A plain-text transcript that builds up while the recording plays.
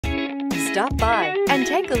Stop by and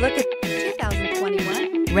take a look at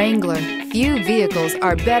 2021 Wrangler. Few vehicles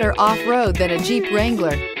are better off-road than a Jeep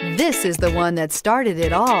Wrangler. This is the one that started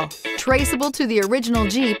it all. Traceable to the original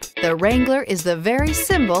Jeep, the Wrangler is the very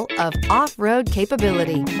symbol of off-road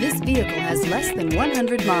capability. This vehicle has less than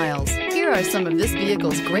 100 miles. Here are some of this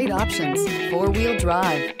vehicle's great options: four-wheel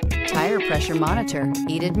drive, tire pressure monitor,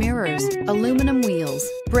 heated mirrors, aluminum wheels,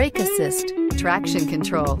 brake assist, traction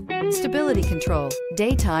control, stability control,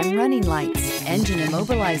 daytime running lights, engine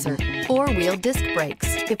immobilizer, four-wheel disc brakes.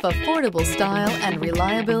 If affordable style and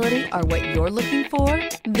reliability are what you're looking for,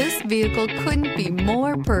 this vehicle couldn't be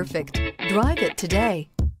more perfect. Drive it today.